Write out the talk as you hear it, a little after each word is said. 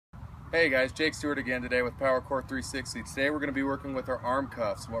Hey guys, Jake Stewart again today with Powercore 360. Today we're going to be working with our arm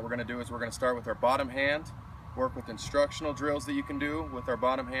cuffs. What we're going to do is we're going to start with our bottom hand, work with instructional drills that you can do with our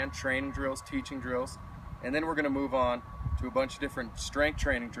bottom hand, training drills, teaching drills, and then we're going to move on to a bunch of different strength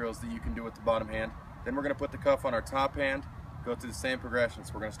training drills that you can do with the bottom hand. Then we're going to put the cuff on our top hand, go through the same progression.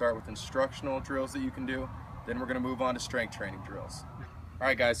 So we're going to start with instructional drills that you can do, then we're going to move on to strength training drills.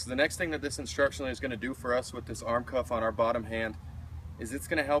 Alright guys, so the next thing that this instructional is going to do for us with this arm cuff on our bottom hand is it's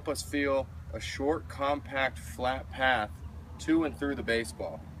going to help us feel a short, compact, flat path to and through the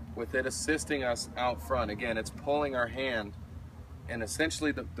baseball, with it assisting us out front. Again, it's pulling our hand and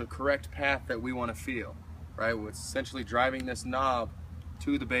essentially the correct path that we want to feel, right? It's essentially driving this knob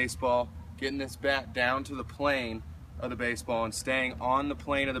to the baseball, getting this bat down to the plane of the baseball and staying on the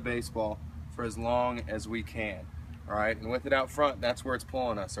plane of the baseball for as long as we can, all right? And with it out front, that's where it's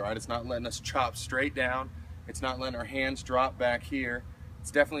pulling us, all right? It's not letting us chop straight down. It's not letting our hands drop back here. It's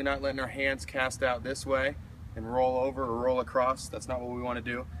definitely not letting our hands cast out this way and roll over or roll across. That's not what we want to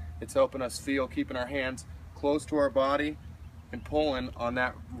do. It's helping us feel, keeping our hands close to our body and pulling on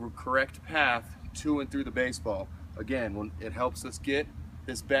that correct path to and through the baseball. Again, when it helps us get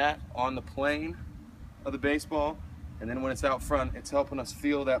this bat on the plane of the baseball, and then when it's out front, it's helping us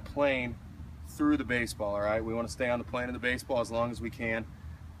feel that plane through the baseball, all right? We want to stay on the plane of the baseball as long as we can.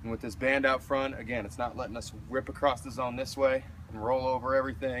 And with this band out front, again, it's not letting us rip across the zone this way and roll over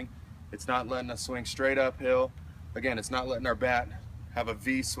everything. It's not letting us swing straight uphill. Again, it's not letting our bat have a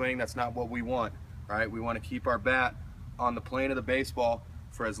V swing. That's not what we want, right? We want to keep our bat on the plane of the baseball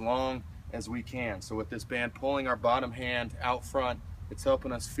for as long as we can. So with this band pulling our bottom hand out front, it's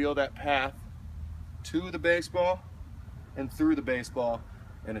helping us feel that path to the baseball and through the baseball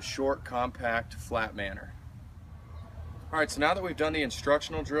in a short, compact, flat manner. Alright, so now that we've done the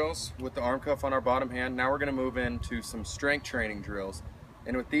instructional drills with the arm cuff on our bottom hand, now we're going to move into some strength training drills.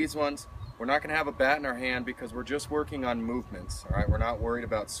 And with these ones, we're not going to have a bat in our hand because we're just working on movements. Alright, we're not worried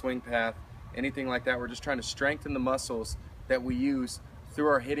about swing path, anything like that. We're just trying to strengthen the muscles that we use through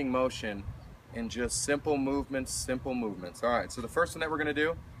our hitting motion in just simple movements, Alright, so the first one that we're going to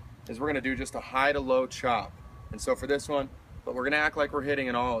do is we're going to do just a high to low chop. And so for this one, but we're going to act like we're hitting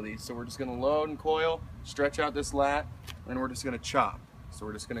in all of these. So we're just going to load and coil, stretch out this lat, and we're just going to chop. So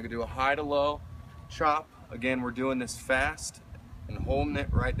we're just going to do a high to low chop. Again, we're doing this fast and holding it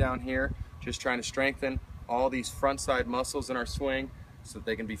right down here, just trying to strengthen all these front side muscles in our swing so that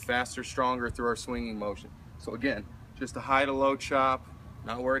they can be faster, stronger through our swinging motion. So again, just a high to low chop,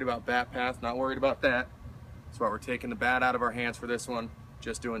 not worried about bat path, not worried about that. That's why we're taking the bat out of our hands for this one,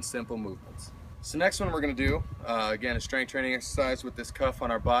 just doing simple movements. So next one we're going to do, again, a strength training exercise with this cuff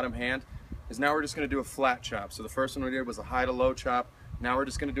on our bottom hand, is now we're just going to do a flat chop. So the first one we did was a high to low chop. Now we're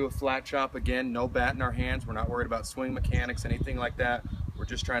just going to do a flat chop. Again, no bat in our hands. We're not worried about swing mechanics, anything like that. We're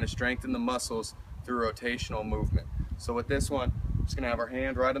just trying to strengthen the muscles through rotational movement. So with this one, we're just going to have our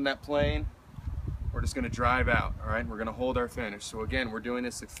hand right on that plane. We're just going to drive out, all right? We're going to hold our finish. So again, we're doing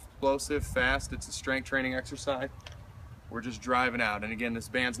this explosive, fast. It's a strength training exercise. We're just driving out. And again, this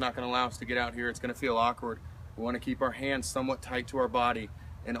band's not going to allow us to get out here. It's going to feel awkward. We want to keep our hands somewhat tight to our body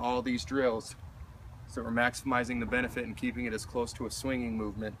in all these drills so we're maximizing the benefit and keeping it as close to a swinging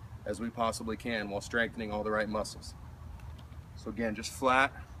movement as we possibly can while strengthening all the right muscles. So again, just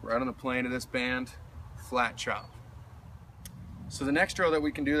flat, right on the plane of this band, flat chop. So the next drill that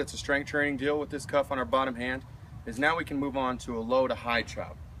we can do that's a strength training deal with this cuff on our bottom hand is now we can move on to a low to high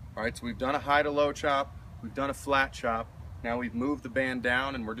chop. All right, so we've done a high to low chop, we've done a flat chop. Now we've moved the band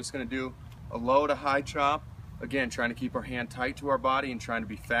down and we're just going to do a low to high chop. Again, trying to keep our hand tight to our body and trying to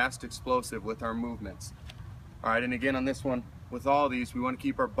be fast, explosive with our movements. All right, and again on this one, with all these, we want to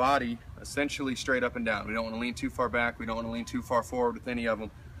keep our body essentially straight up and down. We don't want to lean too far back. We don't want to lean too far forward with any of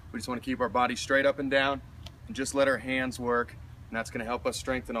them. We just want to keep our body straight up and down and just let our hands work. And that's going to help us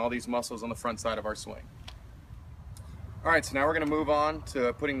strengthen all these muscles on the front side of our swing. All right, so now we're going to move on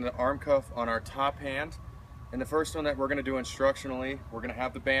to putting the arm cuff on our top hand. And the first one that we're going to do instructionally, we're going to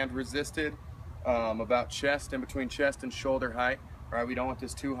have the band resisted about chest, in between chest and shoulder height. All right, we don't want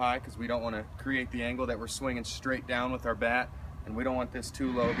this too high because we don't want to create the angle that we're swinging straight down with our bat, and we don't want this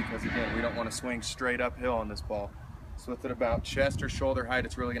too low because again, we don't want to swing straight uphill on this ball. So with it about chest or shoulder height,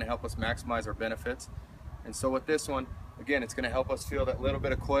 it's really going to help us maximize our benefits. And so with this one, again, it's going to help us feel that little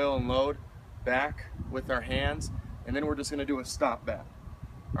bit of coil and load back with our hands, and then we're just going to do a stop bat.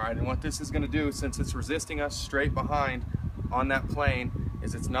 All right, and what this is going to do, since it's resisting us straight behind on that plane,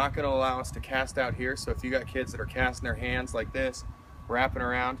 is it's not going to allow us to cast out here. So if you got kids that are casting their hands like this, wrapping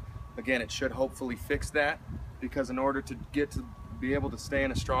around, again, it should hopefully fix that, because in order to be able to stay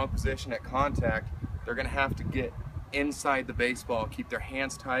in a strong position at contact, they're going to have to get inside the baseball, keep their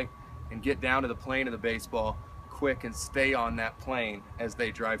hands tight, and get down to the plane of the baseball quick and stay on that plane as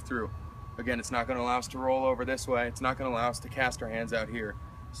they drive through. Again, it's not going to allow us to roll over this way. It's not going to allow us to cast our hands out here.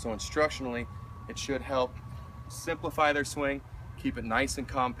 So instructionally, it should help simplify their swing, keep it nice and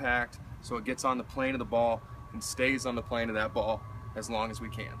compact so it gets on the plane of the ball and stays on the plane of that ball as long as we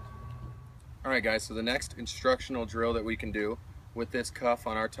can. Alright guys, so the next instructional drill that we can do with this cuff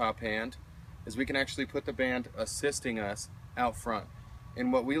on our top hand is we can actually put the band assisting us out front.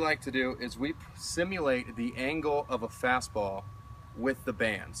 And what we like to do is we simulate the angle of a fastball with the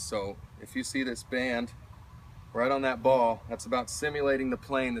band. So if you see this band right on that ball, that's about simulating the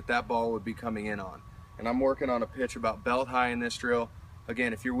plane that that ball would be coming in on. And I'm working on a pitch about belt high in this drill.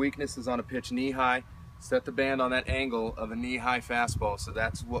 Again, if your weakness is on a pitch knee high, set the band on that angle of a knee high fastball. So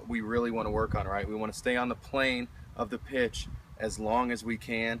that's what we really want to work on, right? We want to stay on the plane of the pitch as long as we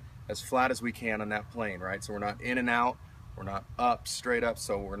can, as flat as we can on that plane, right? So we're not in and out, we're not up, straight up,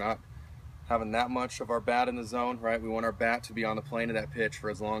 so we're not having that much of our bat in the zone, right? We want our bat to be on the plane of that pitch for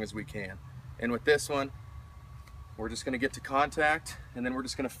as long as we can. And with this one, we're just going to get to contact, and then we're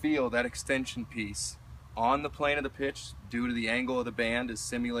just going to feel that extension piece on the plane of the pitch due to the angle of the band is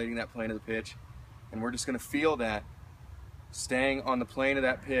simulating that plane of the pitch. And we're just going to feel that staying on the plane of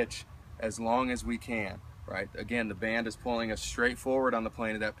that pitch as long as we can, right? Again, the band is pulling us straight forward on the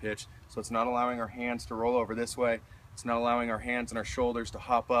plane of that pitch, so it's not allowing our hands to roll over this way. It's not allowing our hands and our shoulders to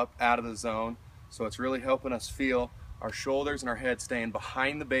hop up out of the zone. So it's really helping us feel our shoulders and our head staying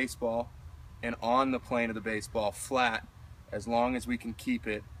behind the baseball and on the plane of the baseball flat as long as we can keep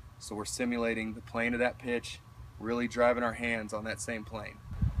it. So we're simulating the plane of that pitch, really driving our hands on that same plane.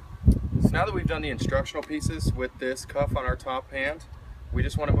 So now that we've done the instructional pieces with this cuff on our top hand, we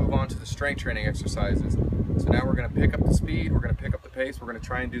just want to move on to the strength training exercises. So now we're going to pick up the speed, we're going to pick up the pace, we're going to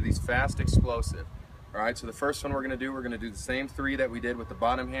try and do these fast explosive. Alright, so the first one we're going to do the same three that we did with the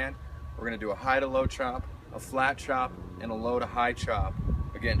bottom hand. We're going to do a high to low chop, a flat chop, and a low to high chop.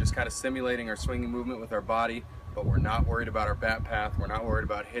 Again, just kind of simulating our swinging movement with our body, but we're not worried about our bat path, we're not worried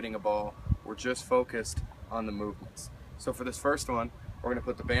about hitting a ball, we're just focused on the movements. So for this first one, we're going to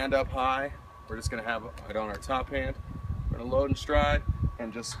put the band up high, we're just going to have it on our top hand, we're going to load and stride,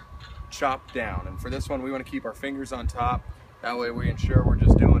 and just chop down. And for this one, we want to keep our fingers on top. That way we ensure we're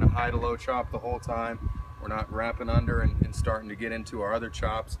just doing a high to low chop the whole time. We're not wrapping under and starting to get into our other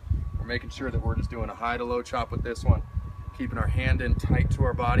chops. We're making sure that we're just doing a high to low chop with this one, keeping our hand in tight to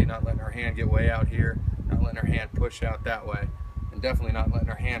our body, not letting our hand get way out here, not letting our hand push out that way, and definitely not letting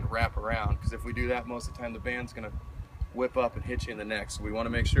our hand wrap around, because if we do that, most of the time the band's going to whip up and hit you in the neck. So we want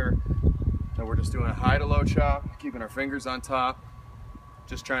to make sure that we're just doing a high to low chop, keeping our fingers on top,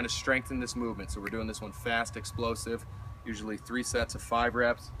 just trying to strengthen this movement. So we're doing this one fast, explosive, usually 3 sets of 5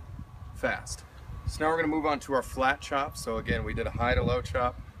 reps, fast. So now we're going to move on to our flat chop. So again, we did a high to low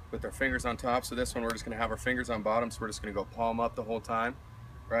chop with our fingers on top. So this one we're just going to have our fingers on bottom, so we're just going to go palm up the whole time.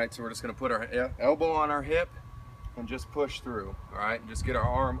 Right, so we're just going to put our elbow on our hip and just push through. All right, and just get our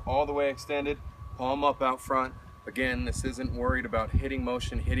arm all the way extended, palm up out front. Again, this isn't worried about hitting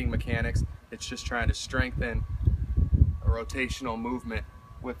motion, hitting mechanics. It's just trying to strengthen a rotational movement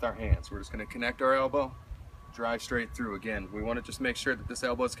with our hands. We're just going to connect our elbow, drive straight through. Again, we want to just make sure that this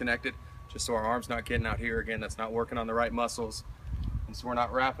elbow is connected, just so our arm's not getting out here. Again, that's not working on the right muscles, and so we're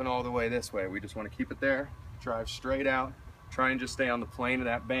not wrapping all the way this way. We just want to keep it there, drive straight out, try and just stay on the plane of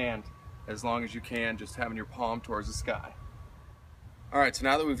that band as long as you can, just having your palm towards the sky. Alright, so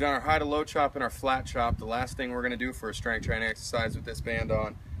now that we've done our high to low chop and our flat chop, the last thing we're going to do for a strength training exercise with this band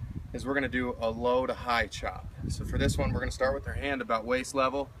on is we're going to do a low to high chop. So for this one, we're going to start with our hand about waist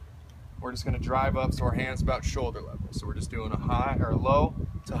level. We're just going to drive up so our hand's about shoulder level. So we're just doing a high or a low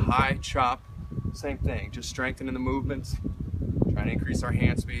to high chop. Same thing, just strengthening the movements, trying to increase our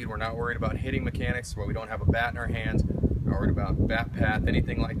hand speed. We're not worried about hitting mechanics where we don't have a bat in our hands, not worried about bat path,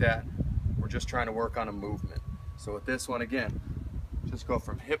 anything like that. We're just trying to work on a movement. So with this one, again, just go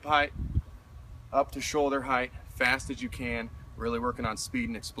from hip height up to shoulder height, fast as you can, really working on speed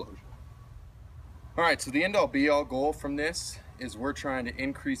and explosion. Alright, so the end all be all goal from this is we're trying to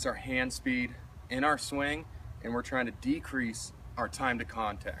increase our hand speed in our swing, and we're trying to decrease our time to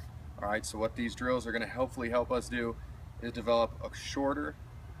contact. Alright, so what these drills are going to hopefully help us do is develop a shorter,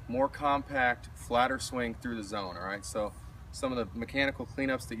 more compact, flatter swing through the zone. Alright, so some of the mechanical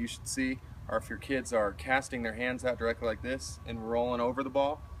cleanups that you should see are if your kids are casting their hands out directly like this and rolling over the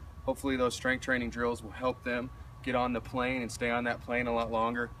ball. Hopefully those strength training drills will help them get on the plane and stay on that plane a lot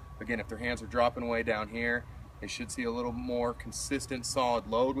longer. Again, if their hands are dropping way down here, they should see a little more consistent, solid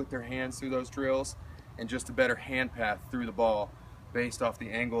load with their hands through those drills, and just a better hand path through the ball based off the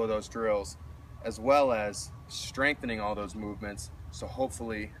angle of those drills, as well as strengthening all those movements, so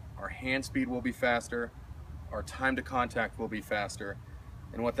hopefully our hand speed will be faster, our time to contact will be faster,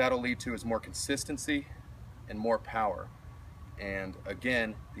 and what that'll lead to is more consistency and more power. And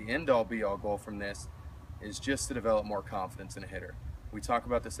again, the end-all be-all goal from this is just to develop more confidence in a hitter. We talk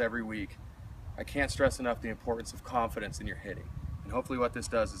about this every week. I can't stress enough the importance of confidence in your hitting. And hopefully what this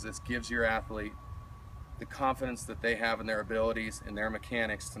does is this gives your athlete the confidence that they have in their abilities and their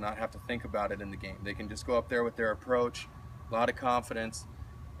mechanics to not have to think about it in the game. They can just go up there with their approach, a lot of confidence,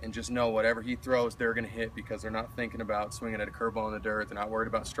 and just know whatever he throws, they're going to hit, because they're not thinking about swinging at a curveball in the dirt. They're not worried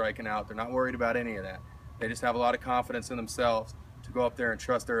about striking out. They're not worried about any of that. They just have a lot of confidence in themselves to go up there and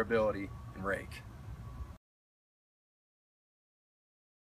trust their ability and rake.